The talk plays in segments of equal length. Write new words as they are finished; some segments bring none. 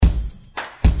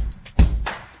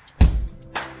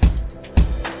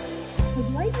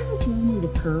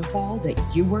curveball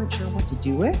that you weren't sure what to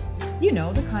do with? You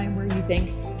know, the kind where you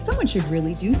think, someone should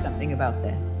really do something about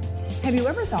this. Have you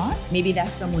ever thought maybe that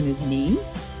someone is me,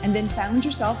 and then found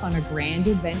yourself on a grand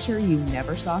adventure you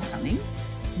never saw coming?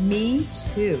 Me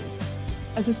too.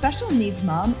 As a special needs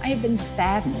mom, I have been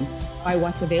saddened by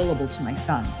what's available to my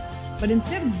son. But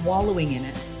instead of wallowing in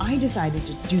it, I decided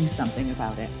to do something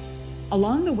about it.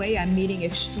 Along the way, I'm meeting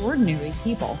extraordinary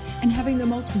people and having the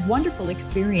most wonderful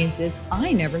experiences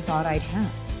I never thought I'd have.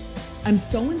 I'm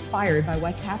so inspired by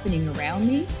what's happening around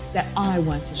me that I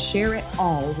want to share it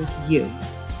all with you.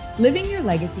 Living Your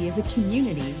Legacy is a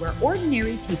community where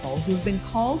ordinary people who've been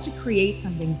called to create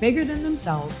something bigger than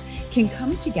themselves can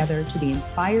come together to be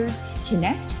inspired,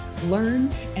 connect, learn,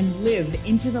 and live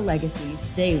into the legacies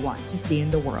they want to see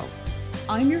in the world.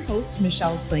 I'm your host,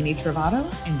 Michelle Slaney Travato,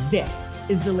 and this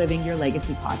is the Living Your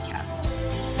Legacy podcast.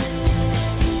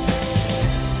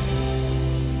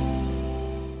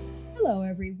 Hello,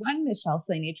 everyone. Michelle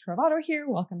Slaney Travato here.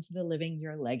 Welcome to the Living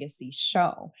Your Legacy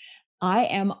show. I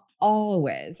am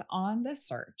always on the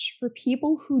search for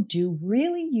people who do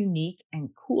really unique and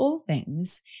cool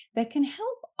things that can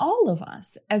help all of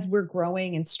us as we're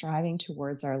growing and striving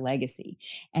towards our legacy.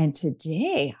 And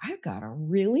today I've got a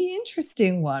really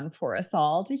interesting one for us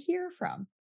all to hear from.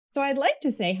 So I'd like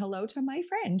to say hello to my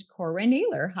friend, Cora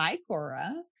Naylor. Hi,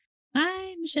 Cora.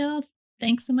 Hi, Michelle.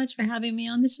 Thanks so much for having me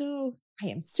on the show. I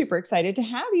am super excited to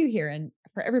have you here. And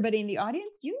for everybody in the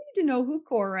audience, you need to know who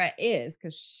Cora is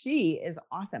because she is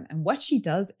awesome. And what she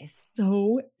does is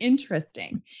so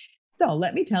interesting. So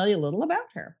let me tell you a little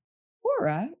about her.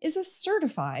 Cora is a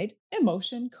certified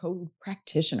emotion code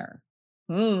practitioner.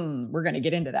 We're going to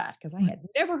get into that because I had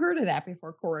never heard of that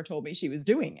before Cora told me she was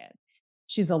doing it.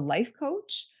 She's a life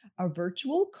coach, a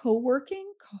virtual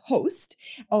co-working host.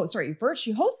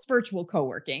 She hosts virtual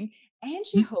co-working and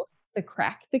she hosts the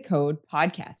Crack the Code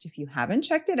podcast. If you haven't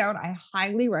checked it out, I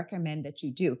highly recommend that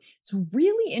you do. It's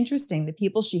really interesting, the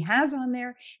people she has on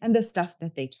there and the stuff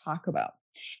that they talk about.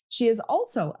 She is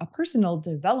also a personal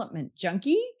development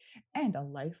junkie and a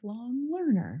lifelong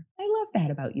learner. I love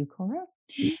that about you, Cora.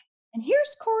 And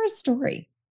here's Cora's story.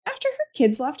 After her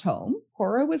kids left home,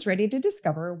 Cora was ready to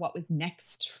discover what was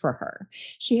next for her.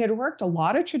 She had worked a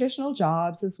lot of traditional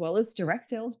jobs as well as direct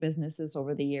sales businesses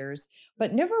over the years,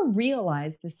 but never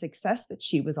realized the success that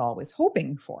she was always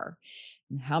hoping for.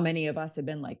 And how many of us have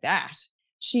been like that?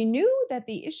 She knew that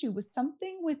the issue was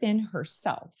something within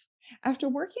herself. After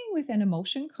working with an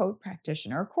emotion code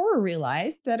practitioner, Cora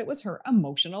realized that it was her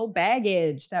emotional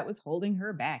baggage that was holding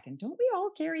her back. And don't we all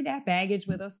carry that baggage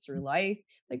with us through life?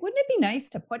 Like, wouldn't it be nice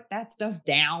to put that stuff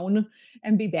down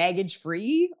and be baggage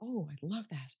free? Oh, I'd love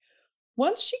that.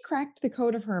 Once she cracked the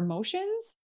code of her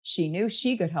emotions, she knew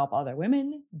she could help other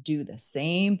women do the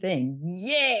same thing.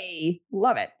 Yay!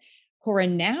 Love it. Cora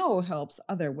now helps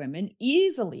other women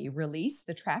easily release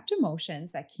the trapped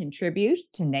emotions that contribute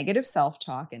to negative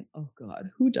self-talk. And oh God,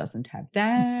 who doesn't have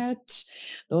that?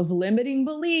 Those limiting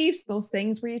beliefs, those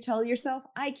things where you tell yourself,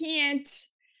 I can't,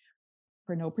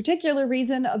 for no particular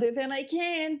reason other than I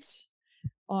can't.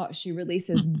 She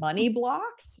releases money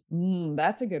blocks.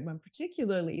 That's a good one,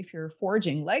 particularly if you're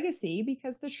forging legacy,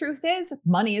 because the truth is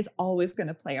money is always going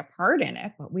to play a part in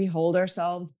it, but we hold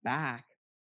ourselves back.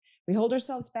 We hold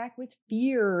ourselves back with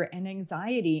fear and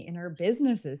anxiety in our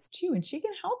businesses too, and she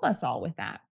can help us all with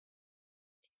that.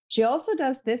 She also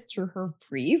does this through her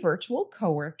free virtual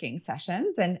co-working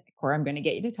sessions. And Cora, I'm going to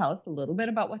get you to tell us a little bit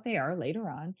about what they are later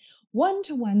on.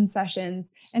 One-to-one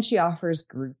sessions, and she offers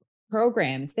group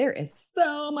programs. There is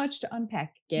so much to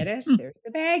unpack. Get it? There's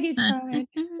the baggage coming.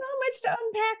 So much to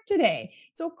unpack today.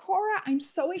 So Cora, I'm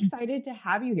so excited to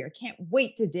have you here. Can't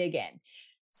wait to dig in.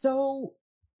 So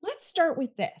let's start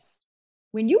with this.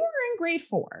 When you were in grade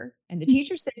 4 and the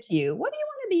teacher said to you, what do you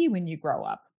want to be when you grow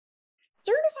up?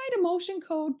 Certified emotion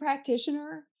code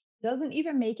practitioner doesn't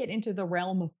even make it into the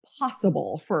realm of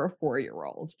possible for a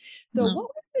 4-year-old. So what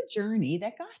was the journey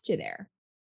that got you there?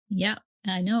 Yeah,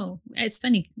 I know. It's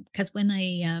funny because when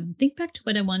I think back to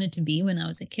what I wanted to be when I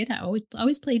was a kid, I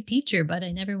always played teacher, but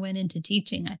I never went into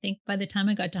teaching. I think by the time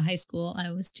I got to high school,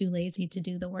 I was too lazy to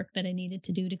do the work that I needed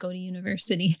to do to go to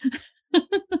university.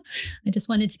 I just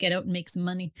wanted to get out and make some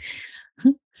money.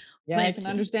 Yeah, I can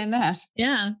understand that.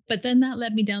 Yeah, but then that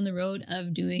led me down the road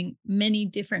of doing many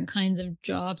different kinds of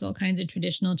jobs, all kinds of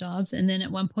traditional jobs. And then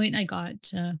at one point I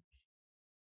got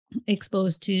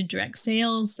exposed to direct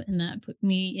sales, and that put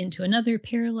me into another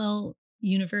parallel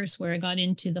universe where I got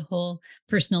into the whole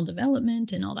personal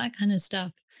development and all that kind of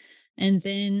stuff. And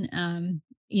then,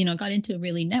 got into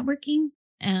really networking.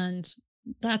 And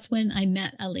that's when I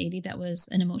met a lady that was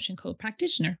an emotion code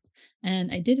practitioner.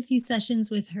 And I did a few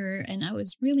sessions with her and I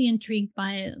was really intrigued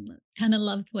by it, kind of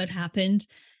loved what happened.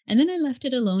 And then I left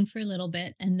it alone for a little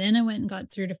bit. And then I went and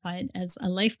got certified as a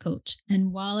life coach.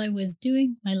 And while I was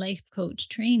doing my life coach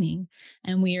training,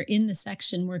 and we are in the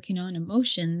section working on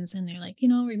emotions, and they're like,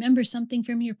 remember something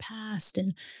from your past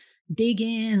and dig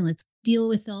in, let's deal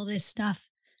with all this stuff.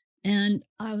 And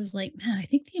I was like, man, I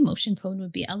think the emotion code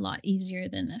would be a lot easier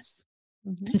than this.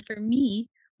 Mhm. And for me,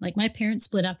 like my parents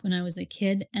split up when I was a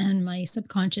kid, and my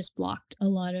subconscious blocked a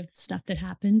lot of stuff that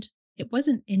happened. It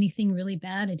wasn't anything really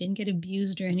bad. I didn't get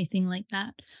abused or anything like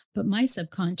that. But my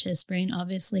subconscious brain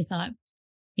obviously thought,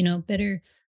 better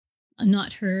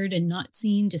not heard and not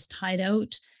seen, just hide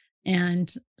out.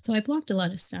 And so I blocked a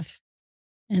lot of stuff.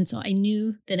 And so I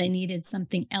knew that I needed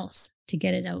something else to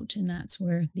get it out. And that's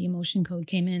where the emotion code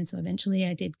came in. So eventually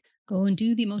I did go and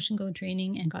do the emotion code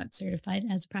training and got certified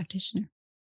as a practitioner.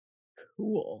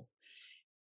 Cool.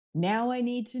 Now I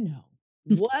need to know,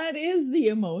 what is the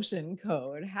emotion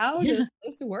code? How does Yeah.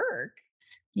 this work?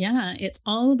 Yeah, it's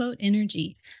all about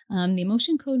energy. The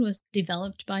emotion code was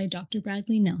developed by Dr.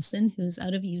 Bradley Nelson, who's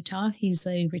out of Utah. He's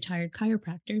a retired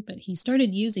chiropractor, but he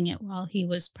started using it while he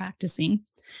was practicing.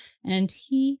 And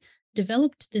he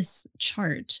developed this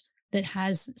chart that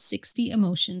has 60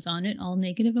 emotions on it, all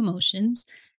negative emotions.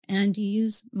 And you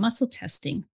use muscle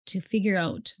testing to figure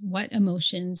out what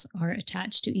emotions are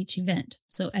attached to each event.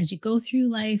 So as you go through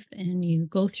life and you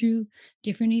go through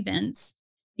different events,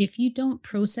 if you don't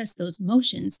process those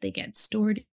emotions, they get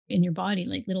stored in your body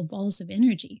like little balls of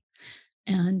energy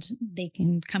and they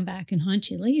can come back and haunt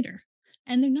you later.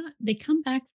 And they come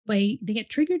back they get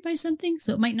triggered by something.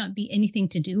 So it might not be anything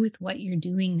to do with what you're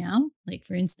doing now. Like,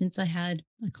 for instance, I had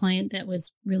a client that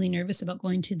was really nervous about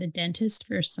going to the dentist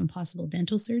for some possible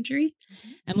dental surgery.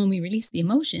 Mhm. And when we released the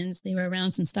emotions, they were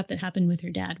around some stuff that happened with her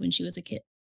dad when she was a kid.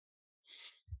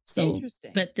 So,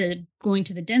 Interesting. but the going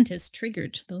to the dentist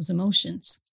triggered those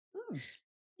emotions. Hmm.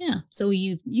 Yeah. So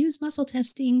you use muscle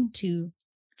testing to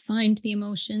find the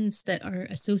emotions that are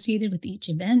associated with each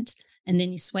event. And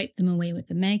then you swipe them away with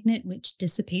a magnet, which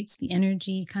dissipates the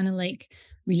energy, kind of like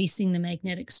releasing the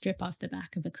magnetic strip off the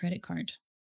back of a credit card.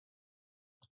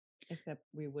 Except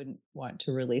we wouldn't want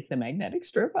to release the magnetic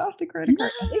strip off the credit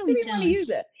card. At No, least we if we want to don't. use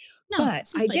it. No, But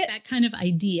it's I just like get that kind of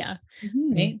idea,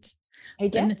 Mhm. right? I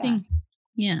And the get that. thing,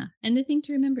 yeah. And the thing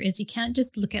to remember is you can't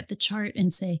just look at the chart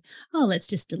and say, oh, let's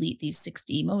just delete these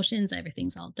 60 emotions.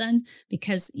 Everything's all done,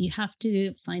 because you have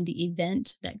to find the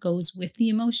event that goes with the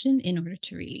emotion in order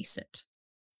to release it.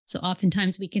 So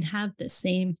oftentimes we can have the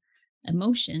same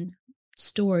emotion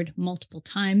stored multiple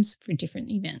times for different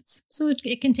events. So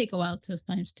it can take a while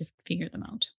sometimes to figure them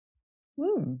out.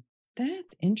 Hmm,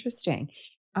 that's interesting.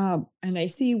 And I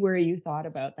see where you thought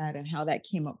about that and how that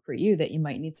came up for you, that you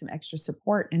might need some extra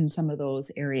support in some of those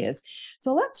areas.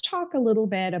 So let's talk a little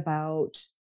bit about,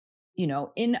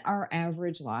 in our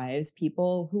average lives,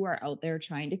 people who are out there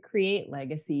trying to create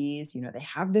legacies, they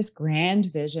have this grand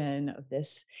vision of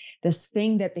this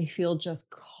thing that they feel just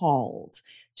called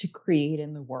to create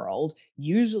in the world,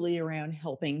 usually around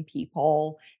helping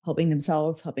people, helping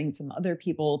themselves, helping some other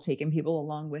people, taking people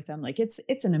along with them. Like it's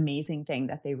an amazing thing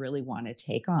that they really want to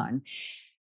take on.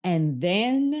 And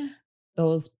then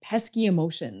those pesky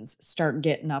emotions start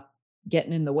getting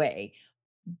in the way.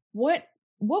 What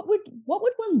what would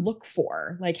one look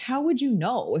for? Like, how would you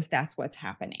know if that's what's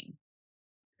happening?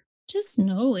 Just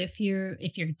know if you're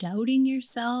doubting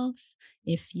yourself,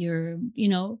 if you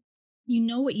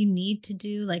know what you need to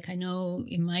do. Like, I know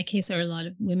in my case, there are a lot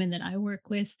of women that I work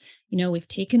with. We've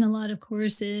taken a lot of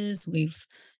courses, we've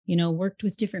worked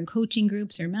with different coaching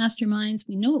groups or masterminds.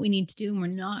 We know what we need to do and we're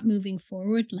not moving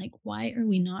forward. Like, why are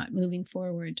we not moving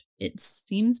forward? It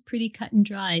seems pretty cut and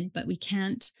dried, but we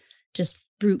can't just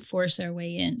brute force our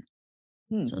way in.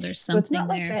 Hmm. So there's So it's something not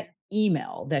like there. that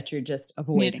email that you're just Yeah.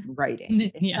 avoiding writing.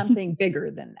 It's Yeah. something bigger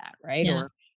than that, right? Yeah.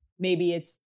 Or maybe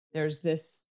there's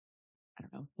this, I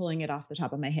don't know, pulling it off the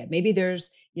top of my head. Maybe there's,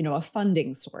 a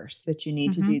funding source that you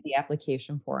need to Hmm. do the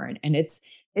application for. And it's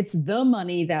the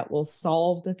money that will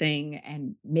solve the thing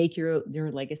and make your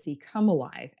legacy come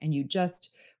alive. And you just,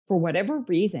 for whatever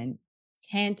reason,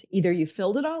 can't either you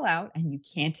filled it all out and you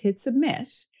can't hit submit,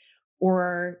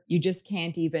 or you just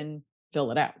can't even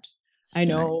fill it out. I Start.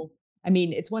 know, I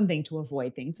mean, it's one thing to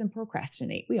avoid things and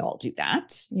procrastinate. We all do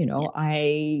that. Yeah.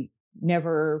 I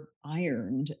never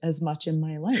ironed as much in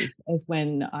my life as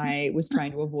when I was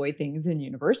trying to avoid things in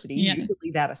university. Yeah.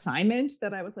 Usually that assignment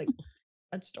that I was like, "Ugh,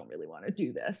 I just don't really want to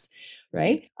do this." Yeah.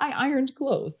 Right. I ironed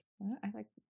clothes. I like,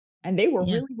 and they were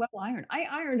Yeah. really well ironed. I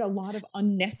ironed a lot of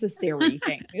unnecessary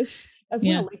things as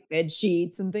Yeah. well, like bed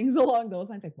sheets and things along those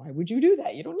lines. Like, why would you do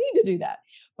that? You don't need to do that.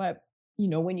 But,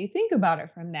 when you think about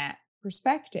it from that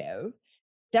perspective,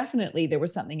 definitely there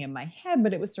was something in my head,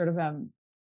 but it was sort of,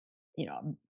 you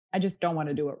know, I just don't want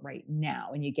to do it right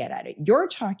now. And you get at it. You're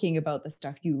talking about the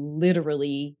stuff you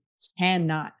literally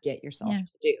cannot get yourself Yeah.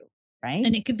 to do, right?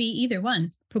 And it could be either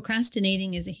one.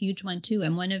 Procrastinating is a huge one too.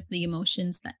 And one of the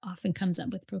emotions that often comes up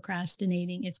with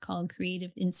procrastinating is called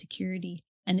creative insecurity.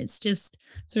 And it's just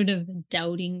sort of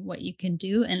doubting what you can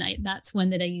do. And that's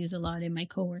one that I use a lot in my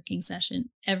co working session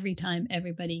every time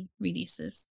everybody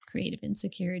releases creative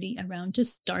insecurity around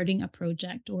just starting a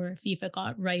project or if you've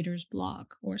got writer's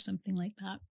block or something like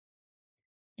that.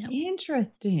 Yeah.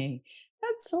 Interesting.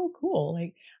 That's so cool.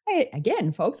 Like,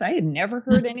 again, folks, I had never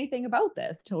heard anything about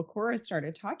this till Cora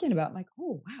started talking about. I'm like,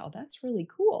 oh wow, that's really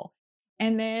cool.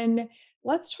 And then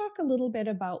let's talk a little bit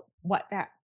about what that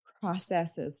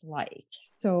process is like.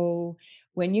 So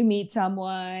when you meet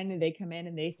someone, they come in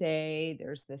and they say,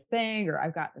 there's this thing, or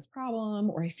I've got this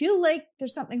problem, or I feel like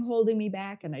there's something holding me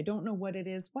back and I don't know what it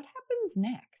is. What happens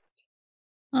next?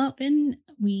 Well, then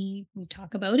we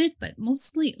talk about it, but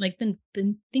mostly like the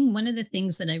thing one of the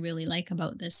things that I really like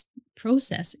about this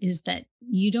process is that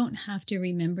you don't have to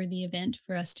remember the event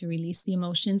for us to release the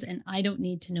emotions, and I don't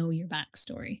need to know your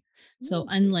backstory. So Ooh,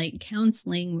 unlike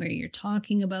counseling where you're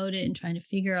talking about it and trying to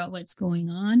figure out what's going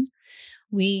on,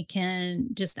 we can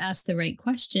just ask the right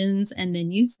questions and then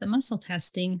use the muscle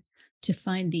testing to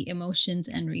find the emotions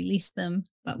and release them,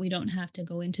 but we don't have to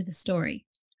go into the story.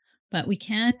 But we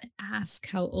can ask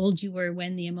how old you were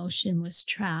when the emotion was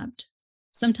trapped.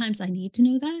 Sometimes I need to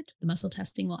know that. The muscle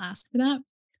testing will ask for that.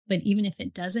 But even if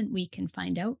it doesn't, we can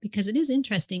find out because it is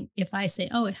interesting if I say,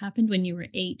 oh, it happened when you were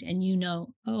 8, and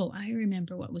oh, I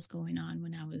remember what was going on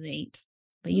when I was 8.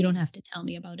 But you don't have to tell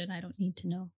me about it. I don't need to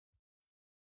know.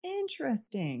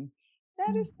 interesting.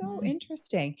 That is so Mhm.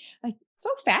 interesting. Like, so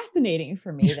fascinating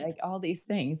for me, like all these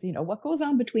things, what goes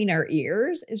on between our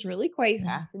ears is really quite Yeah.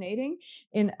 fascinating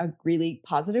in a really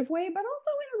positive way, but also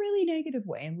in a really negative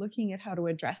way. And looking at how to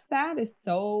address that is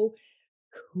so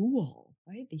cool,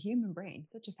 right? The human brain,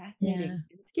 such a fascinating Yeah.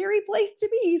 and scary place to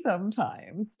be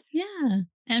sometimes. Yeah.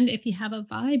 And if you have a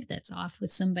vibe that's off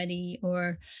with somebody,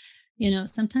 or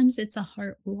sometimes it's a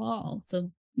heart wall.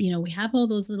 So, we have all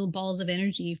those little balls of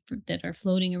energy that are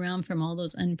floating around from all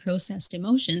those unprocessed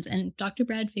emotions. And Dr.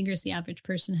 Brad figures the average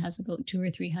person has about 2 or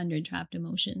 300 trapped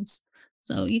emotions.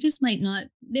 So you just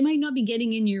they might not be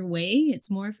getting in your way.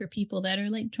 It's more for people that are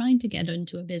like trying to get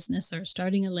into a business or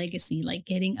starting a legacy, like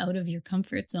getting out of your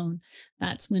comfort zone.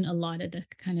 That's when a lot of the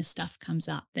kind of stuff comes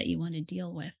up that you want to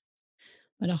deal with.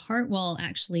 But a heart wall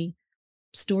actually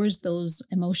stores those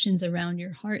emotions around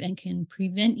your heart and can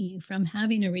prevent you from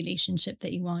having a relationship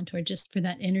that you want or just for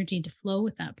that energy to flow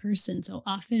with that person. So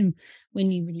often when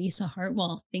you release a heart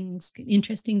wall,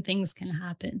 interesting things can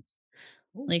happen.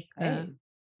 Like Okay.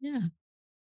 yeah,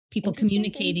 people Interesting things.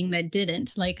 communicating that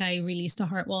didn't. Like I released a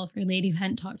heart wall for a lady who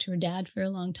hadn't talked to her dad for a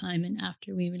long time, and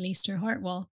after we released her heart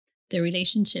wall, the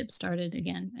relationship started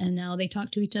again and now they talk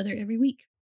to each other every week.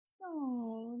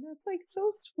 Oh, that's like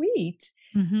so sweet.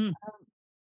 Mhm.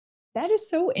 That is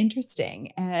so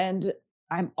interesting. And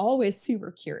I'm always super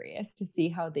curious to see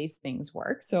how these things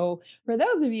work. So, for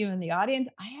those of you in the audience,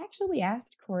 I actually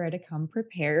asked Cora to come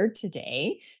prepared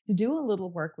today to do a little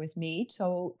work with me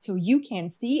so you can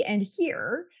see and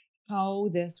hear how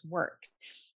this works.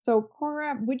 So,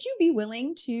 Cora, would you be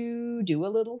willing to do a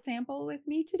little sample with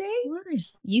me today? Of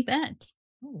course, you bet.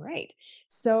 All right.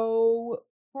 So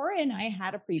Cora and I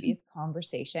had a previous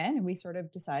conversation and we sort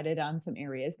of decided on some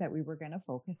areas that we were going to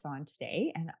focus on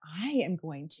today. And I am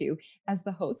going to, as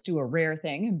the host, do a rare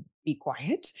thing and be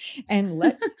quiet and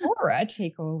let Cora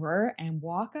take over and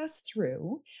walk us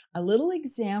through a little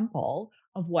example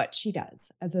of what she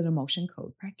does as an emotion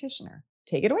code practitioner.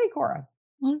 Take it away, Cora.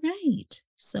 All right.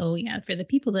 So, yeah, for the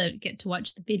people that get to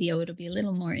watch the video, it'll be a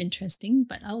little more interesting,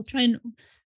 but I'll try and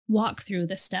walk through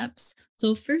the steps.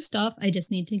 So, first off, I just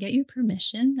need to get your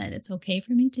permission that it's okay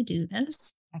for me to do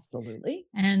this. Absolutely.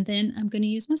 And then I'm going to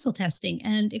use muscle testing.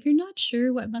 And if you're not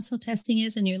sure what muscle testing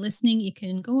is and you're listening, you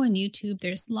can go on YouTube.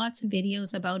 There's lots of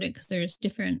videos about it because there's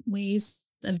different ways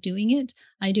of doing it.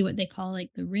 I do what they call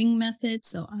like the ring method.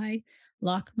 So I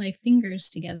lock my fingers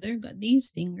together, got these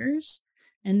fingers.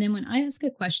 And then when I ask a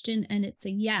question and it's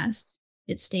a yes,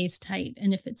 it stays tight.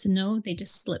 And if it's a no, they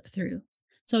just slip through.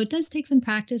 So it does take some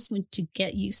practice to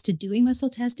get used to doing muscle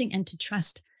testing and to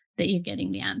trust that you're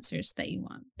getting the answers that you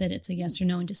want, that it's a Mm, yes or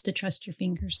no, and just to trust your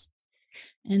fingers.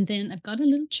 And then I've got a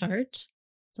little chart.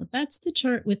 So that's the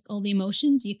chart with all the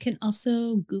emotions. You can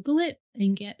also Google it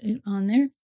and get it on there.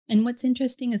 And what's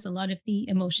interesting is a lot of the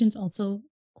emotions also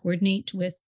coordinate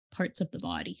with parts of the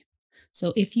body.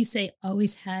 So if you say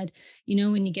always had,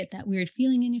 when you get that weird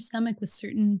feeling in your stomach with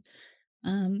certain,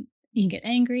 you get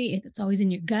angry, if it's always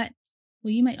in your gut,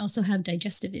 well, you might also have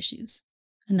digestive issues.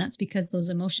 And that's because those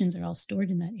emotions are all stored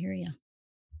in that area.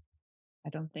 I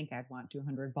don't think I'd want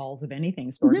 200 balls of anything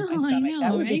stored in my No, I stomach. That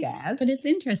know, would be right? bad. But it's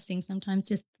interesting sometimes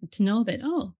just to know that,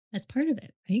 oh, that's part of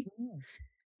it, right? Mm.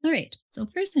 All right. So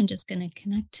first, I'm just going to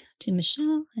connect to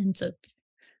Michelle. And so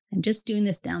I'm just doing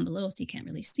this down below so you can't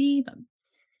really see, but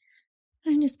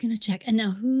I'm just going to check. And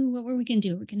now, what were we going to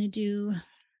do? We're going to do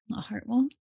a heart wall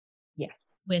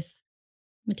Yes. with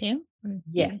Mateo or David?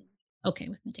 Yes. Okay,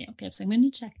 with Mateo. Okay, so I'm going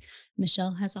to check.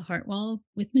 Michelle has a heart wall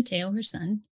with Mateo, her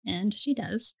son, and she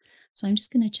does. So I'm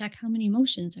just going to check how many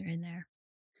emotions are in there.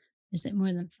 Is it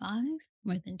more than five,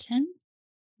 more than 10,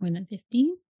 more than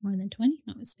 15, more than 20?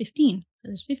 No, it's 15. So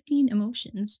there's 15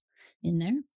 emotions in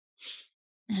there.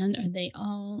 And are they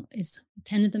all, is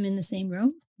 10 of them in the same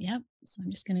row? Yep. So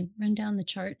I'm just going to run down the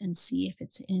chart and see if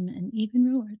it's in an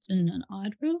even row or it's in an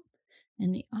odd row.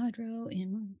 And the odd row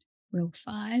in row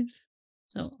five.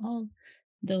 So all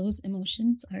those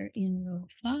emotions are in row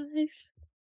five.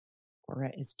 Cora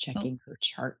is Oh, checking her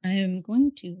chart. I am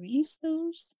going to release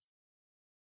those.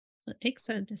 So it takes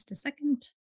just a second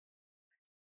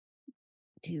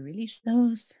to release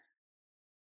those.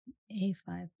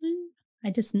 A51. I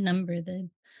just number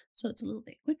them so it's a little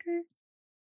bit quicker.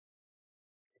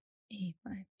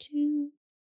 A52,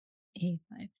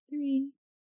 A53,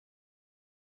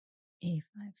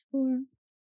 A54,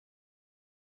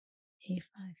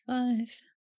 A55,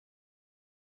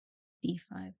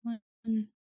 B51,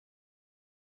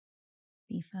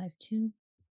 B52,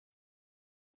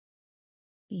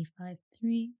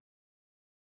 B53,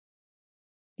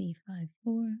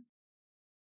 B54,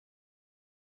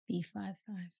 B55.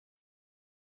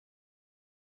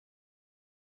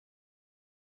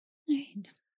 All right,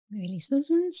 release those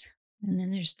ones. And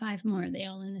then there's five more. Are they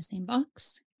all in the same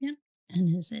box? Yeah.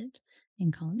 And is it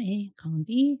in column A, column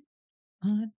B?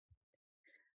 Odd.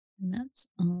 And that's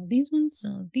all these ones.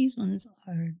 So these ones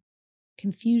are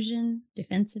confusion,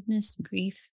 defensiveness,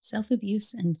 grief, self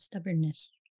abuse, and stubbornness.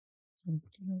 So do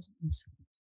those ones.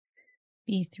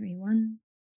 B31,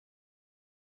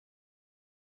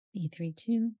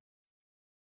 B32,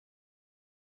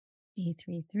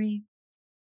 B33,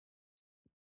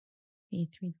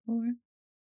 B34,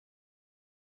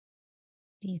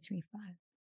 B35.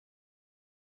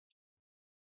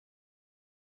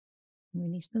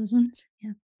 Release those ones.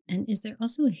 Yeah. And is there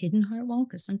also a hidden heart wall?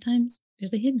 Because sometimes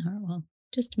there's a hidden heart wall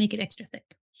just to make it extra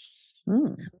thick. Mm.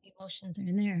 How many emotions are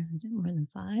in there? Is it more than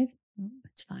five? Oh,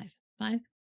 it's five. Five.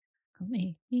 Column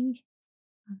A, B.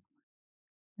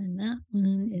 And that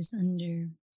one is under,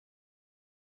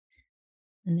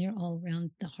 and they're all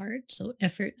around the heart. So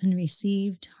effort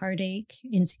unreceived, heartache,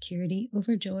 insecurity,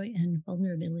 overjoy, and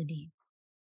vulnerability.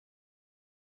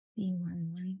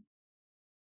 B11,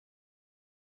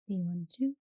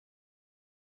 B12,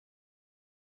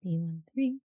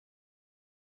 B13,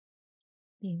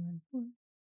 B14,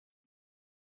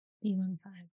 B15.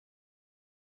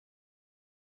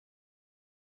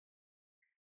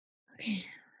 Okay.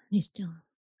 You still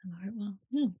have a heart wall?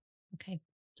 No. Okay.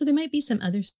 So there might be some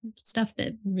other stuff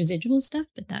that residual stuff,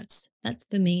 but that's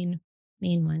the main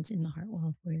ones in the heart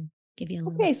wall for give you a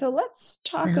little Okay, so let's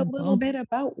talk a little sample. bit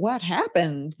about what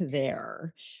happened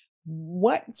there.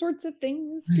 What sorts of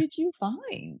things did you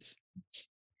find?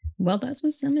 Well, that's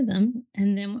with some of them.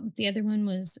 And then the other one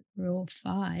was row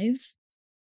five.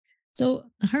 So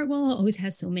a heart wall always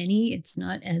has so many. It's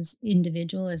not as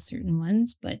individual as certain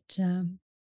ones, but I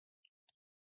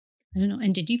don't know.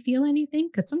 And did you feel anything?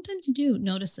 Because sometimes you do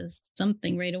notice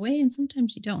something right away, and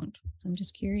sometimes you don't. So I'm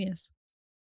just curious.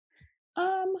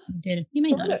 Um, You did. You may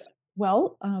sort not of. have.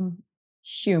 Well,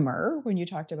 humor when you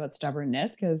talked about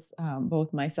stubbornness, because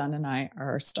both my son and I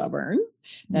are stubborn.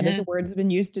 That is Yeah. a word that's been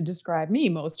used to describe me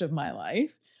most of my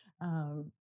life.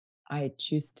 Um, I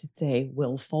choose to say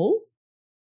willful,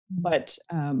 Mm. but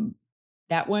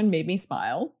that one made me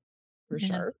smile for Yeah.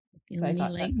 sure. Feel So I any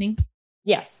thought that's lightning?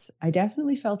 yes, I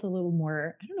definitely felt a little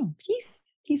more, I don't know,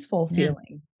 peaceful Yeah.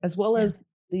 feeling, as well Yeah. as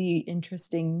the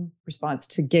interesting response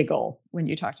to giggle when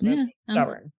you talked about Yeah. being Oh,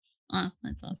 stubborn.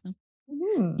 that's awesome.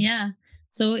 Mhm. Yeah.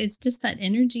 So it's just that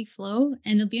energy flow.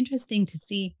 And it'll be interesting to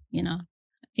see,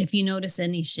 if you notice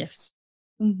any shifts.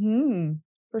 Mhm.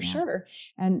 For Yeah. sure.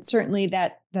 And certainly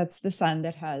that's the son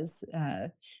that has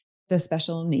the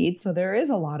special needs. So there is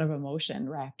a lot of emotion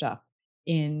wrapped up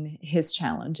in his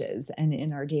challenges and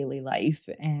in our daily life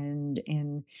and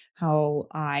in how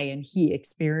I and he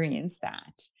experience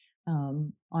that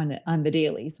on the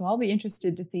daily. So I'll be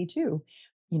interested to see too.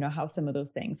 how some of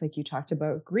those things, like you talked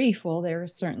about grief, well,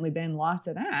 there's certainly been lots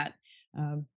of that,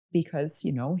 because,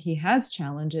 he has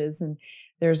challenges, and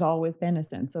there's always been a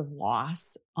sense of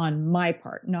loss on my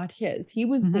part, not his. He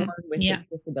was born Mhm. with Yeah. this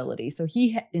disability. So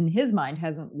in his mind,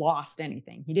 hasn't lost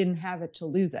anything. He didn't have it to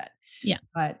lose it. Yeah.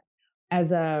 But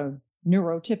as a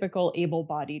neurotypical able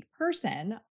bodied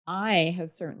person, I have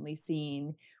certainly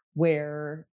seen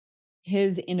where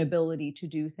his inability to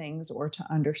do things or to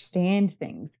understand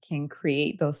things can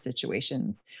create those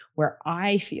situations where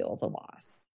I feel the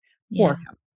loss for Yeah.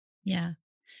 him. Yeah.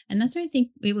 And that's where I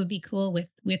think it would be cool with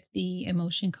the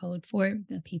emotion code for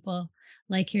the people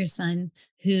like your son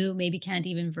who maybe can't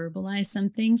even verbalize some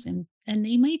things, and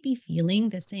they might be feeling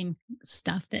the same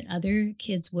stuff that other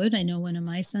kids would. I know one of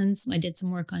my sons, I did some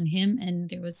work on him and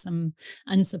there was some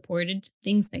unsupported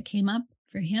things that came up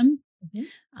for him, Mhm.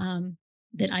 um,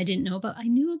 that I didn't know about. I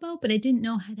knew about, but I didn't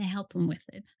know how to help him with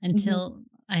it Mhm. until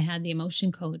I had the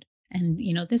emotion code. And,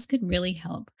 this could really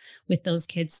help with those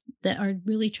kids that are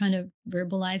really trying to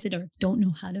verbalize it or don't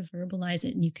know how to verbalize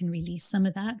it. And you can release some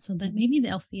of that so that Mhm. maybe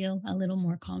they'll feel a little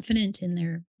more confident in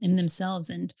themselves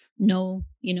and know,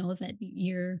 that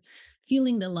you're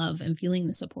feeling the love and feeling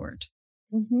the support.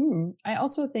 I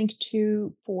also think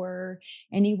too, for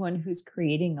anyone who's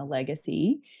creating a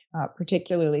legacy,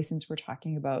 particularly since we're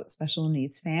talking about special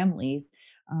needs families,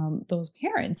 those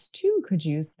parents too could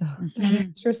use that Hmm.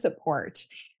 extra support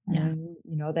Yeah. and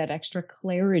that extra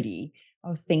clarity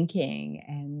of thinking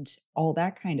and all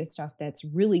that kind of stuff. That's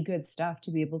really good stuff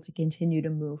to be able to continue to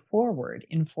move forward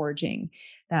in forging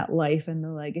that life and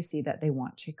the legacy that they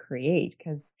want to create,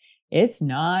 because it's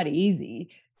not easy.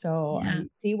 So Yeah. I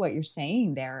see what you're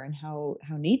saying there and how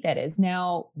neat that is.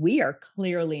 Now, we are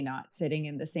clearly not sitting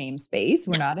in the same space.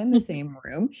 We're Yeah. not in the same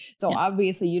room. So Yeah.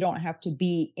 obviously you don't have to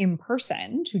be in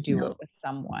person to do it No. with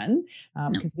someone, No.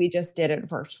 because we just did it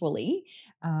virtually.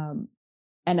 Um,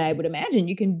 and I would imagine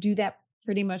you can do that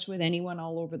pretty much with anyone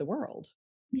all over the world.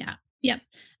 Yeah. Yep.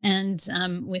 And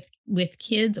with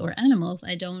kids or animals,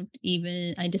 I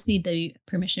just need the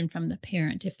permission from the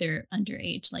parent if they're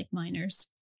underage, like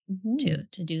minors, Mhm.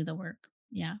 to do the work.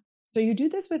 Yeah. So you do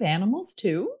this with animals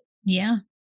too? Yeah.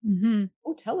 Hmm.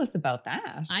 Oh, tell us about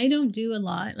that. I don't do a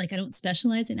lot, like I don't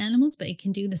specialize in animals, but I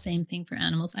can do the same thing for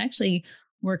animals. I actually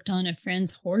worked on a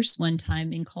friend's horse one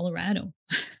time in Colorado.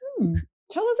 Hmm.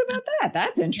 Tell us Yeah. about that.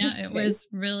 That's Yeah, it interesting. was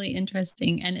really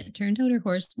interesting. And it turned out her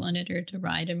horse wanted her to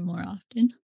ride him more often.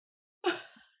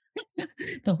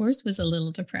 The horse was a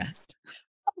little depressed.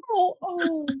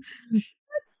 Oh,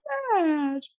 that's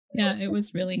sad. Yeah, it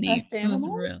was really neat. Best It was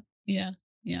animal? real. Yeah,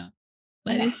 yeah.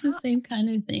 But And it's the how same kind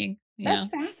of thing. that's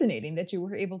Yeah. fascinating that you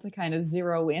were able to kind of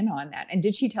zero in on that. And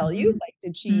did she tell you? Mhm. Like,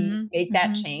 did she Mhm. make that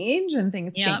Mhm. change and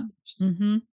things Yeah. changed?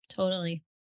 Mhm. Totally.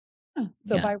 Huh.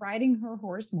 So Yeah. by riding her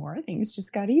horse more, things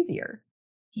just got easier.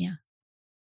 Yeah.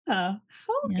 How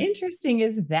Yeah. interesting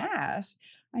is that?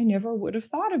 I never would have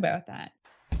thought about that.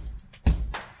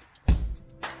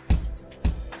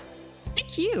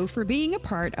 Thank you for being a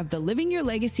part of the Living Your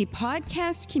Legacy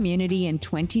podcast community in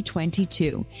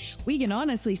 2022. We can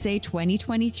honestly say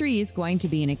 2023 is going to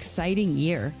be an exciting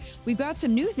year. We've got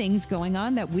some new things going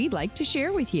on that we'd like to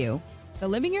share with you. The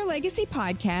Living Your Legacy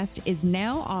podcast is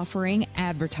now offering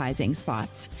advertising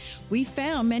spots. We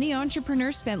found many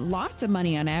entrepreneurs spent lots of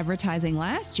money on advertising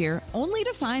last year, only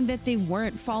to find that they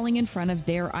weren't falling in front of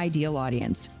their ideal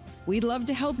audience. We'd love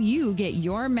to help you get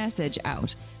your message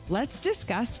out. Let's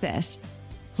discuss this.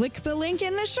 Click the link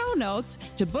in the show notes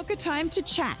to book a time to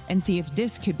chat and see if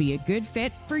this could be a good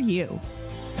fit for you.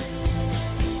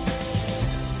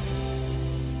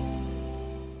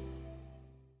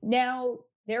 Now,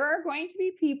 there are going to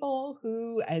be people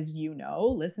who, as you know,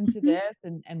 listen to Mhm. this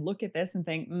and look at this and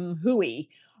think, hooey.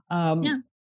 Yeah.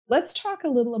 Let's talk a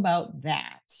little about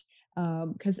that.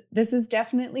 Because this is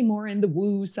definitely more in the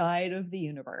woo side of the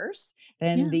universe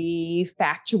than Yeah. the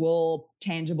factual,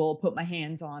 tangible, put my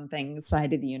hands on things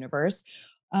side of the universe.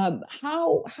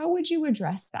 How would you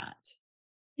address that?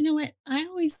 You know what? I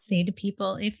always say to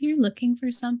people, if you're looking for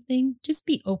something, just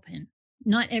be open.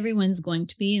 Not everyone's going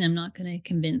to be, and I'm not going to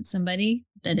convince somebody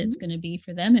that it's Mhm. going to be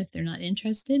for them if they're not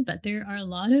interested. But there are a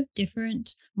lot of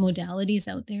different modalities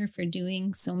out there for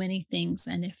doing so many things.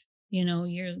 And if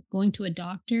you're going to a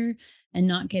doctor and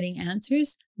not getting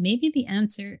answers, maybe the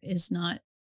answer is not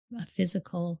a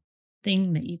physical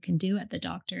thing that you can do at the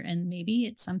doctor, and maybe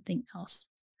it's something else.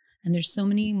 And there's so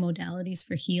many modalities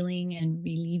for healing and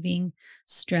relieving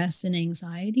stress and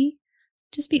anxiety.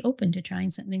 Just be open to trying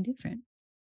something different.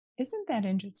 Isn't that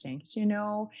interesting? 'Cause,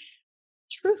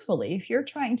 truthfully, if you're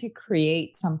trying to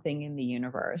create something in the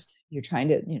universe, you're trying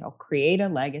to, create a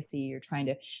legacy, you're trying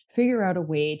to figure out a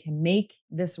way to make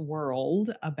this world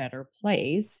a better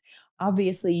place,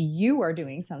 obviously you are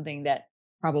doing something that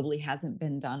probably hasn't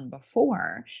been done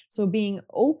before. So being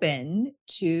open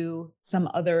to some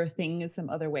other things,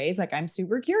 some other ways, like I'm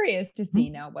super curious to see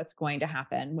Mhm. now what's going to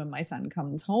happen when my son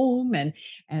comes home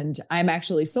and I'm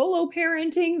actually solo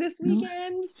parenting this No.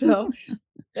 weekend. So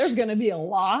there's going to be a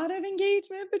lot of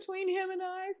engagement between him and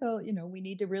I. So, we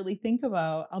need to really think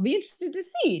about, I'll be interested to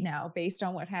see now, based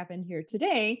on what happened here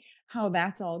today, how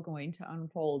that's all going to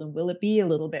unfold. And will it be a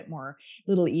little bit more,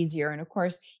 little easier? And of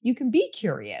course, you can be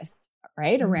curious,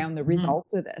 right, around the Mhm.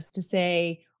 results of this to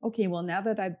say, okay, well, now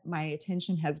that my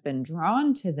attention has been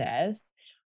drawn to this,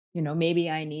 maybe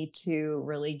I need to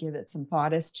really give it some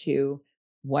thought as to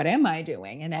what am I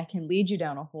doing? And that can lead you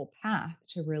down a whole path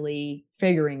to really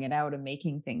figuring it out and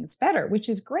making things better, which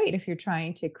is great if you're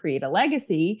trying to create a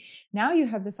legacy. Now you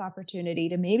have this opportunity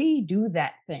to maybe do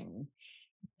that thing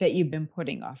that you've been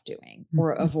putting off doing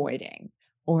or Mhm. avoiding,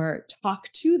 or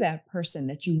talk to that person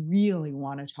that you really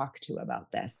want to talk to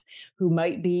about this, who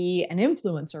might be an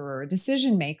influencer or a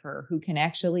decision maker who can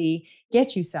actually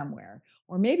get you somewhere.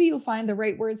 Or maybe you'll find the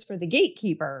right words for the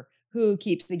gatekeeper who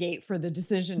keeps the gate for the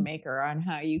decision maker on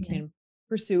how you Yeah. can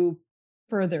pursue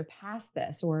further past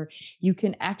this. Or you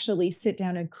can actually sit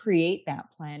down and create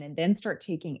that plan and then start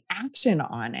taking action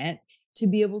on it to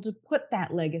be able to put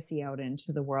that legacy out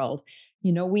into the world.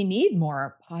 We need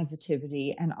more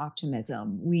positivity and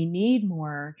optimism. We need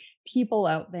more people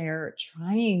out there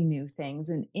trying new things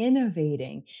and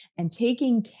innovating and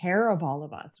taking care of all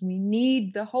of us. We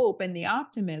need the hope and the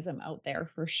optimism out there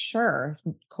for sure.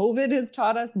 COVID has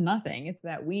taught us nothing. It's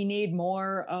that we need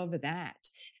more of that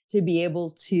to be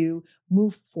able to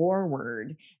move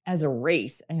forward as a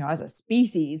race, as a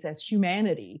species, as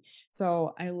humanity.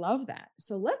 So I love that.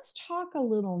 So let's talk a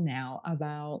little now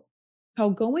about how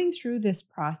going through this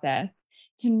process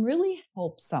can really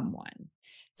help someone.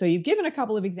 So you've given a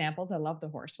couple of examples. I love the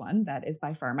horse one. That is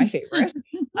by far my favorite.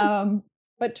 Um,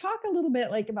 but talk a little bit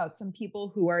like about some people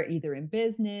who are either in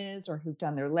business or who've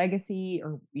done their legacy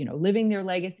or, living their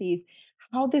legacies,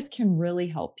 how this can really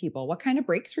help people. What kind of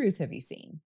breakthroughs have you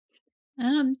seen?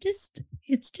 Just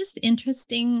it's just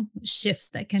interesting shifts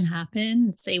that can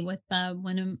happen. Say with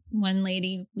one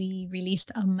lady, we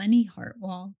released a money heart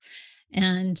wall,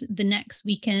 and the next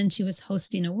weekend she was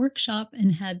hosting a workshop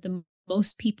and had the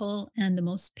most people and the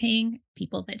most paying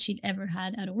people that she'd ever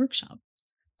had at a workshop.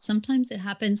 Sometimes it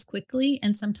happens quickly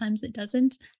and sometimes it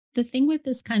doesn't. The thing with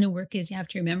this kind of work is you have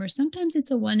to remember sometimes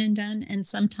it's a one and done, and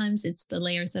sometimes it's the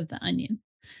layers of the onion,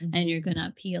 and Mhm. you're going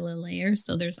to peel a layer.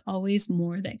 So there's always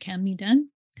more that can be done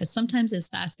because sometimes, as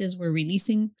fast as we're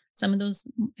releasing some of those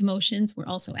emotions, we're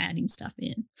also adding stuff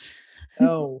in.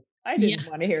 Oh, I Yeah. didn't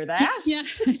want to hear that. Yeah,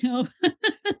 I know.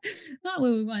 Not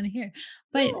what we want to hear.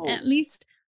 But No. at least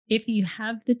if you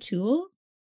have the tool,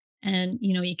 and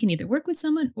you can either work with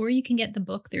someone or you can get the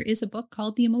book. There is a book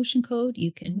called The Emotion Code.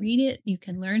 You can Mhm. read it, you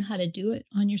can learn how to do it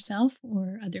on yourself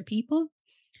or other people.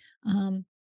 Um,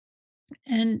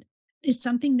 and it's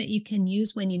something that you can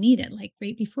use when you need it, like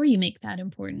right before you make that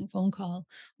important phone call.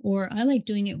 Or I like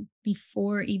doing it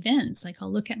before events. Like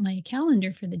I'll look at my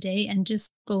calendar for the day and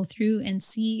just go through and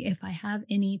see if I have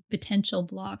any potential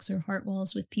blocks or heart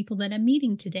walls with people that I'm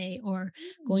meeting today, or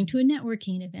going Mm. to a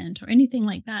networking event or anything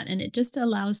like that. And it just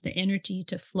allows the energy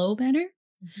to flow better.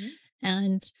 Mhm.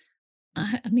 And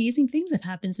amazing things have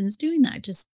happened since doing that.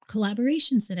 Just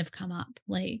collaborations that have come up,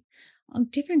 like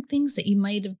different things that you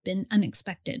might have been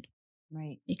unexpected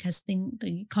Right. because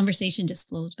the conversation just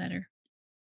flows better.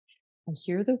 I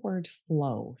hear the word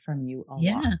flow from you a lot.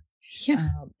 Yeah. Yeah.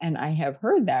 And I have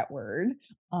heard that word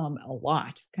a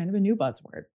lot. It's kind of a new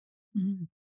buzzword. Mhm.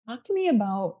 Talk to me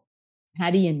about,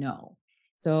 how do you know?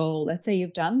 So let's say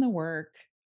you've done the work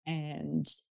and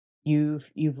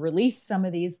you've released some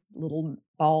of these little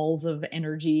balls of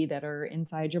energy that are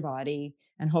inside your body,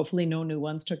 and hopefully no new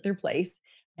ones took their place.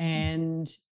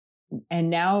 And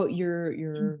now Mhm.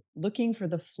 you're looking for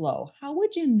the flow. How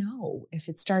would you know if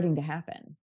it's starting to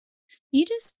happen? You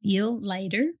just feel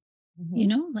lighter.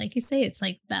 Mhm. Like you say, it's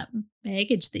like that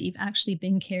baggage that you've actually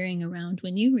been carrying around.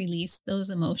 When you release those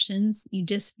emotions, you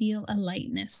just feel a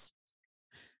lightness.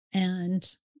 And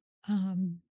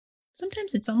um,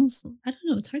 sometimes it's almost, I don't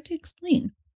know, it's hard to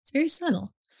explain. It's very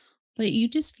subtle, but you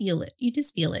just feel it. You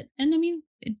just feel it. And I mean,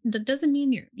 that doesn't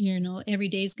mean every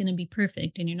day is going to be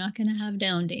perfect and you're not going to have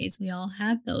down days. We all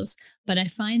have those. But I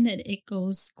find that it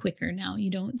goes quicker now.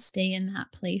 You don't stay in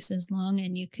that place as long,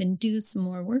 and you can do some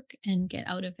more work and get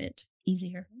out of it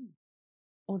easier.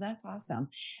 Oh, that's awesome.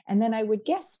 And then I would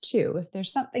guess too, if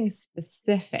there's something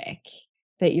specific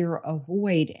that you're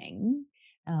avoiding,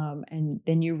 and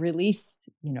then you release,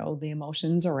 the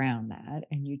emotions around that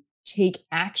and you take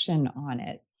action on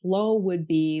it, flow would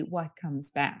be what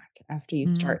comes back after you Mhm,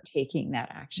 start taking that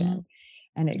mhm, action.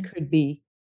 And it yeah, could be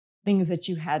things that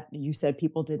you said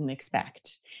people didn't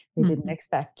expect. They didn't mhm,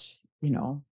 expect,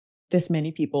 this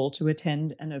many people to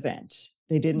attend an event.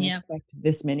 They didn't yeah, expect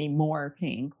this many more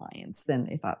paying clients than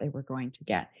they thought they were going to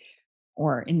get.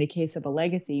 Or in the case of a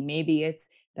legacy, maybe it's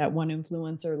that one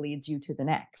influencer leads you to the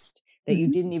next that you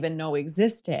mhm, didn't even know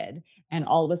existed. And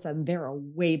all of a sudden, they're a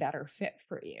way better fit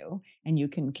for you. And you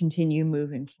can continue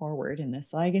moving forward in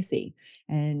this legacy.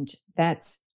 And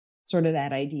that's sort of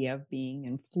that idea of being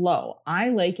in flow. I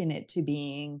liken it to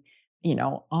being,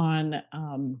 on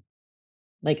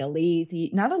like a lazy,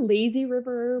 not a lazy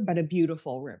river, but a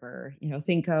beautiful river.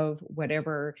 Think of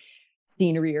whatever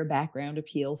scenery or background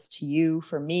appeals to you.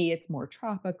 For me, it's more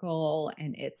tropical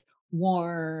and it's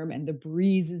warm and the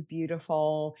breeze is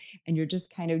beautiful and you're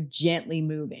just kind of gently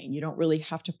moving. You don't really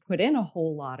have to put in a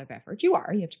whole lot of effort. You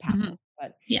have to mhm, paddle,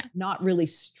 but yeah, not really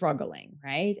struggling,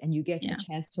 right? And you get a yeah,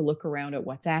 chance to look around at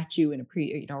what's at you and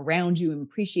around you and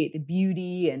appreciate the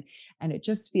beauty and it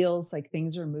just feels like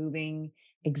things are moving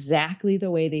exactly the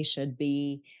way they should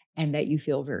be and that you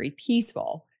feel very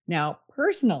peaceful. Now,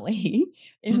 personally,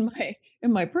 mm,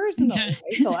 in my personal yeah.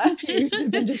 life, the last few years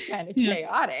have been just kind of Yeah,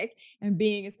 chaotic. And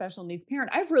being a special needs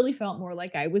parent, I've really felt more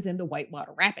like I was in the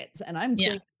whitewater rapids and I'm yeah,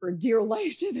 clinging for dear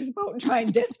life to this boat,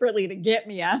 trying desperately to get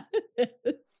me out of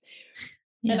this.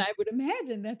 And yeah, I would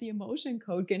imagine that the emotion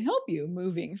code can help you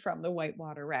moving from the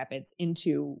whitewater rapids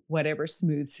into whatever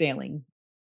smooth sailing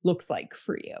looks like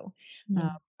for you. Um, yeah,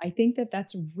 I think that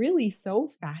that's really so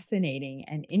fascinating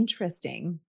and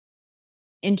interesting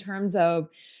in terms of,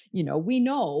 we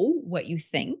know what you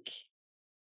think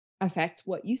affects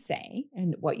what you say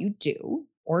and what you do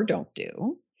or don't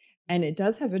do. And it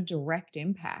does have a direct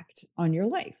impact on your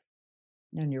life,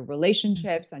 on your mhm,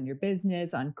 relationships, on your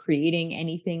business, on creating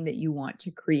anything that you want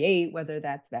to create, whether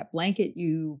that's that blanket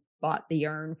you bought the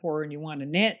yarn for and you want to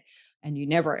knit and you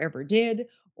never ever did,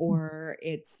 mm, or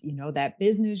it's, that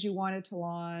business you wanted to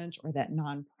launch or that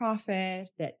nonprofit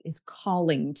that is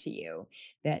calling to you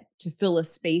that to fill a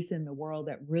space in the world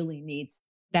that really needs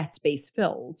that space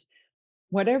filled.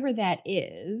 Whatever that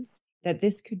is, that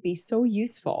this could be so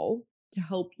useful to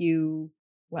help you,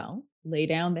 well, lay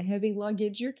down the heavy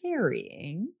luggage you're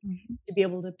carrying, mhm, to be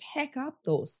able to pick up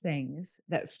those things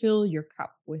that fill your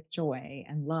cup with joy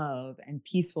and love and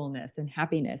peacefulness and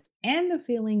happiness and the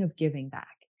feeling of giving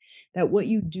back, that what yeah,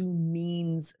 you do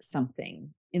means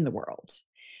something in the world.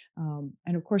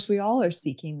 And of course, we all are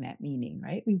seeking that meaning,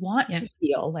 right? We want yeah, to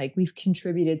feel like we've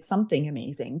contributed something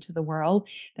amazing to the world,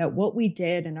 that what we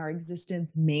did in our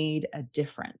existence made a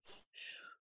difference.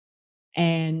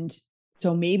 And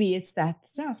so maybe it's that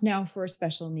stuff. Now, for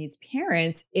special needs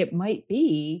parents, it might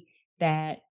be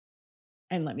that,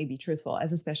 and let me be truthful,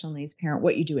 as a special needs parent,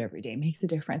 what you do every day makes a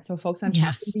difference. So, folks, I'm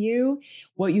talking to yes. you,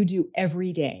 what you do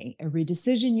every day, every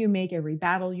decision you make, every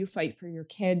battle you fight for your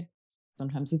kid.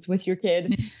 Sometimes it's with your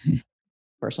kid,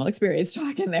 personal experience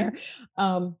talking there.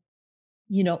 Um,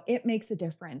 it makes a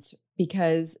difference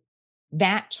because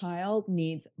that child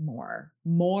needs more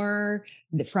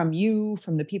from you,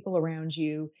 from the people around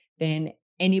you than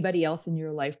anybody else in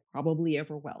your life probably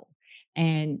ever will.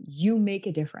 And you make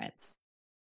a difference.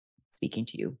 Speaking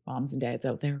to you, moms and dads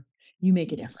out there, you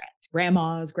make a Yes. difference.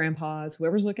 Grandmas, grandpas,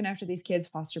 whoever's looking after these kids,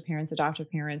 foster parents, adoptive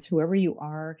parents, whoever you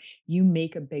are, you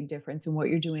make a big difference. And what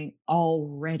you're doing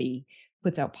already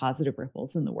puts out positive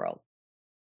ripples in the world.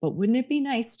 But wouldn't it be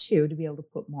nice too to be able to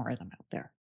put more of them out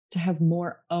there, to have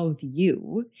more of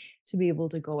you to be able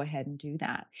to go ahead and do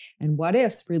that? And what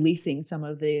if releasing some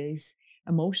of these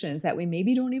emotions that we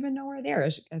maybe don't even know are there,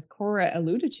 as Cora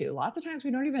alluded to? Lots of times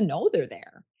we don't even know they're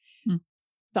there. Mm,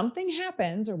 Something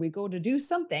happens, or we go to do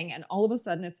something, and all of a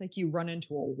sudden it's like you run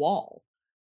into a wall.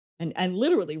 And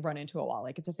literally run into a wall,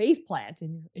 like it's a face plant,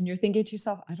 and you're thinking to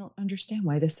yourself, I don't understand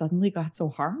why this suddenly got so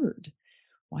hard.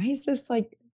 Why is this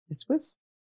like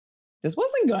this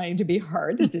wasn't going to be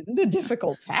hard. mm, This isn't a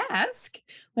difficult task.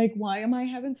 Like, why am I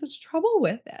having such trouble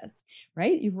with this?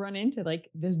 Right? You've run into like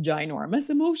this ginormous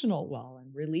emotional wall,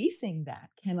 and releasing that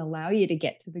can allow you to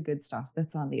get to the good stuff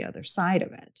that's on the other side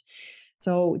of it.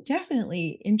 So,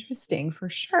 definitely interesting for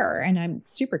sure. And I'm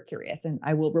super curious, and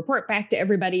I will report back to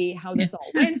everybody how yeah. this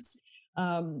all went.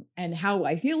 And how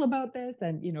I feel about this,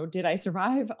 and did I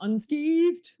survive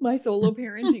unscathed my solo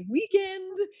parenting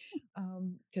weekend?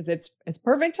 Because it's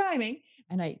perfect timing.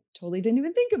 And I totally didn't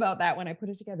even think about that when I put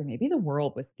it together. Maybe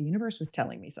the universe was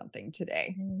telling me something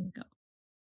today. There you go.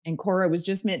 And Cora was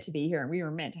just meant to be here, and we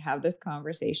were meant to have this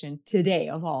conversation today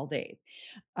of all days.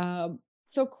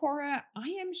 So, Cora, I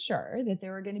am sure that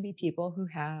there are going to be people who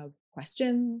have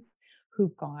questions,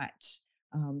 who've got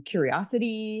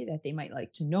curiosity that they might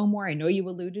like to know more. I know you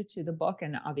alluded to the book,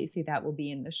 and obviously that will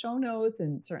be in the show notes,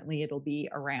 and certainly it'll be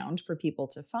around for people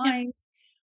to Yeah. find.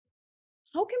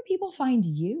 How can people find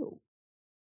you?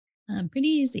 Pretty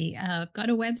easy. I've got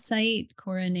a website,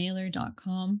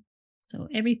 CoraNaylor.com. So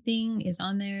everything is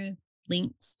on there.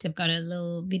 Links. I've got a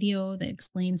little video that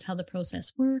explains how the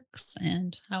process works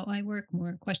and how I work.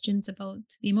 More questions about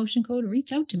the emotion code,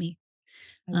 reach out to me.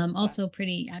 I love that. Also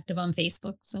pretty active on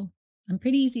Facebook. So I'm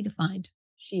pretty easy to find.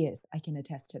 She is. I can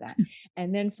attest to that.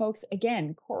 And then, folks,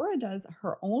 again, Cora does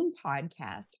her own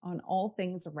podcast on all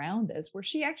things around this, where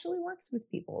she actually works with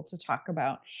people to talk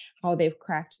about how they've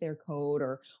cracked their code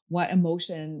or what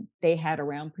emotion they had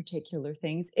around particular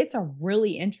things. It's a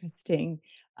really interesting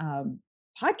um,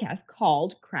 podcast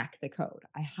called Crack the Code.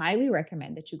 I highly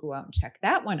recommend that you go out and check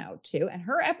that one out too. And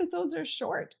her episodes are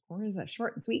short. Cora's a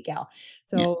short and sweet gal.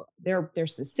 Yeah. So they're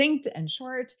succinct and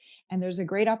short, and there's a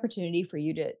great opportunity for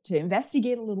you to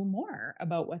investigate a little more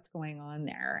about what's going on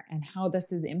there and how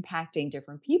this is impacting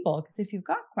different people. Because if you've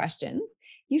got questions,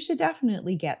 you should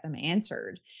definitely get them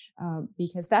answered,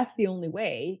 because that's the only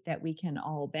way that we can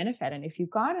all benefit. And if you've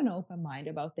got an open mind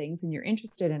about things and you're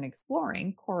interested in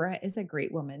exploring, Cora is a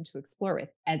great woman to explore with.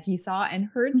 As you saw and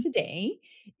heard today,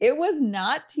 it was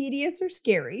not tedious or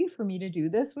scary for me to do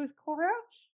this with Cora.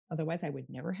 Otherwise, I would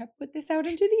never have put this out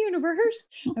into the universe.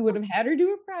 I would have had her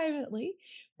do it privately,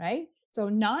 right? So,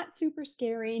 not super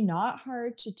scary, not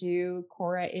hard to do.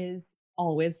 Cora is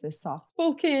always this soft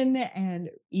spoken and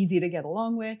easy to get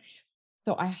along with.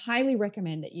 So I highly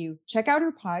recommend that you check out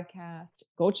her podcast,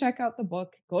 go check out the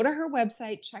book, go to her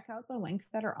website, check out the links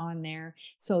that are on there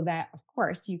so that, of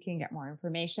course, you can get more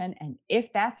information. And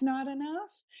if that's not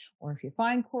enough, or if you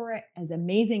find Cora as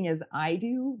amazing as I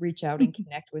do, reach out and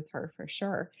connect with her for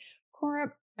sure.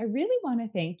 Cora, I really want to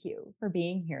thank you for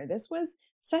being here. This was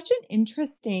such an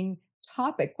interesting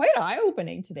topic, quite eye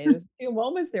opening today. There's a few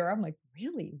moments there. I'm like,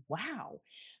 really? Wow.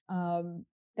 Um,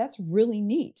 that's really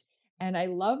neat. And I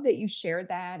love that you shared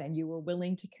that and you were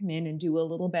willing to come in and do a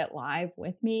little bit live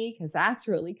with me because that's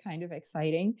really kind of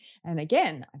exciting. And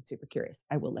again, I'm super curious.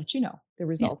 I will let you know the Yeah.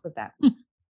 results of that.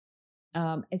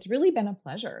 It's really been a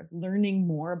pleasure learning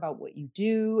more about what you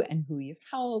do and who you've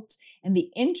helped and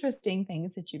the interesting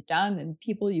things that you've done and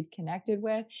people you've connected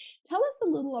with. Tell us a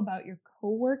little about your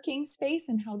co-working space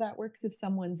and how that works if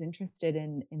someone's interested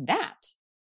in that.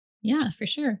 Yeah, for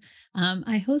sure.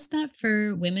 I host that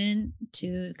for women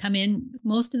to come in.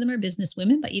 Most of them are business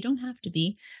women, but you don't have to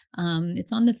be.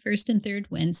 It's on the first and third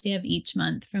Wednesday of each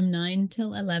month from 9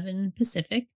 till 11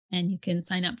 Pacific, and you can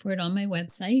sign up for it on my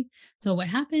website. So, what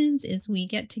happens is we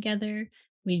get together,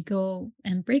 we go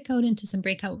and break out into some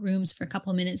breakout rooms for a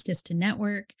couple of minutes just to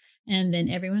network. And then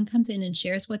everyone comes in and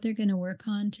shares what they're going to work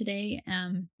on today,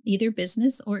 either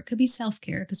business or it could be self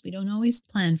care because we don't always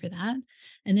plan for that.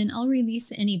 And then I'll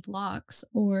release any blocks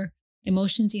or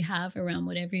emotions you have around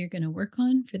whatever you're going to work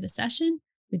on for the session.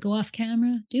 We go off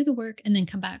camera, do the work, and then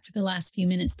come back for the last few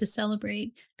minutes to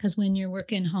celebrate. Because when you're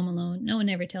working home alone, no one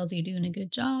ever tells you you're doing a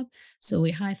good job. So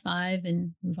we high five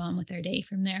and move on with our day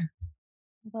from there.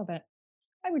 I love it.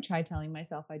 I would try telling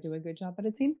myself I do a good job, but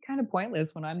it seems kind of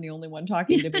pointless when I'm the only one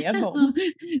talking to me at home.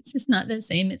 It's just not the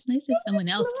same. It's nice if someone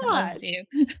It's else not. tells you.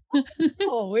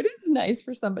 Oh, it is nice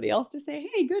for somebody else to say,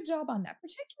 "Hey, good job on that,"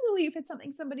 particularly if it's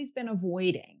something somebody's been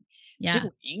avoiding Yeah.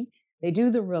 doing. They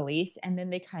do the release and then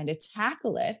they kind of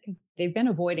tackle it because they've been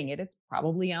avoiding it. It's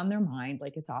probably on their mind,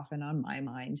 like it's often on my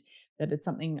mind that it's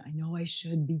something I know I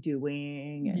should be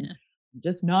doing and Yeah. I'm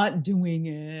just not doing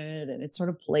it. And it sort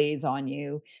of plays on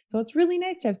you. So it's really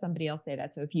nice to have somebody else say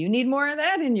that. So if you need more of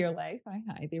that in your life, I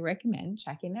highly recommend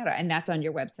checking that out. And that's on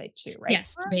your website too, right?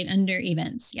 Yes, right under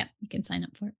events. Yeah, you can sign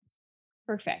up for it.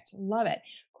 Perfect. Love it.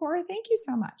 Cora, thank you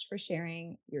so much for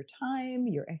sharing your time,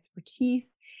 your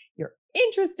expertise, your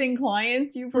interesting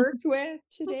clients you've worked with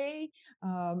today,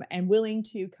 and willing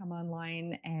to come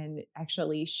online and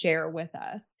actually share with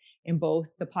us in both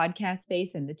the podcast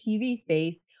space and the TV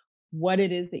space what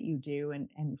it is that you do and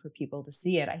for people to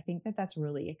see it. I think that that's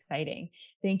really exciting.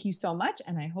 Thank you so much.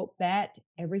 And I hope that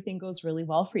everything goes really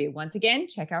well for you. Once again,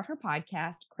 check out her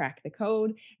podcast, Crack the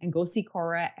Code, and go see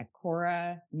Cora at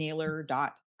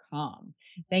CoraNaylor.com.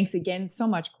 Thanks again so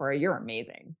much, Cora. You're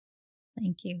amazing.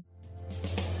 Thank you.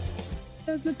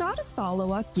 Does the thought of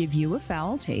follow-up give you a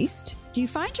foul taste? Do you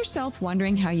find yourself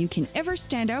wondering how you can ever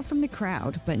stand out from the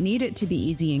crowd, but need it to be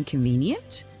easy and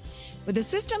convenient? With a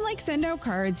system like Send Out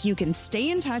Cards, you can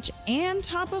stay in touch and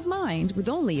top of mind with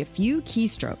only a few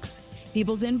keystrokes.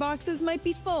 People's inboxes might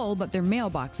be full, but their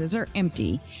mailboxes are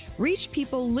empty. Reach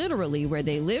people literally where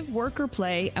they live, work, or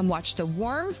play, and watch the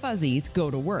warm fuzzies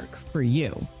go to work for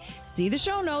you. See the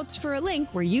show notes for a link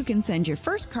where you can send your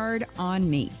first card on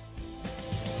me.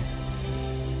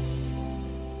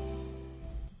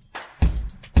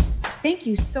 Thank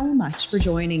you so much for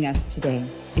joining us today.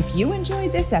 If you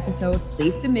enjoyed this episode,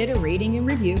 please submit a rating and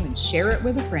review and share it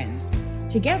with a friend.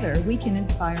 Together, we can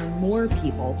inspire more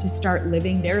people to start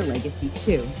living their legacy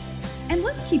too. And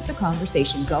let's keep the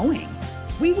conversation going.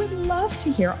 We would love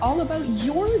to hear all about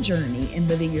your journey in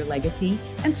living your legacy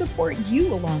and support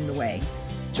you along the way.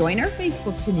 Join our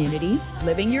Facebook community,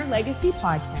 Living Your Legacy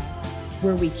Podcast,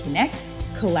 where we connect,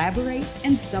 collaborate,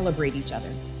 and celebrate each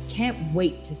other. Can't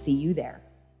wait to see you there.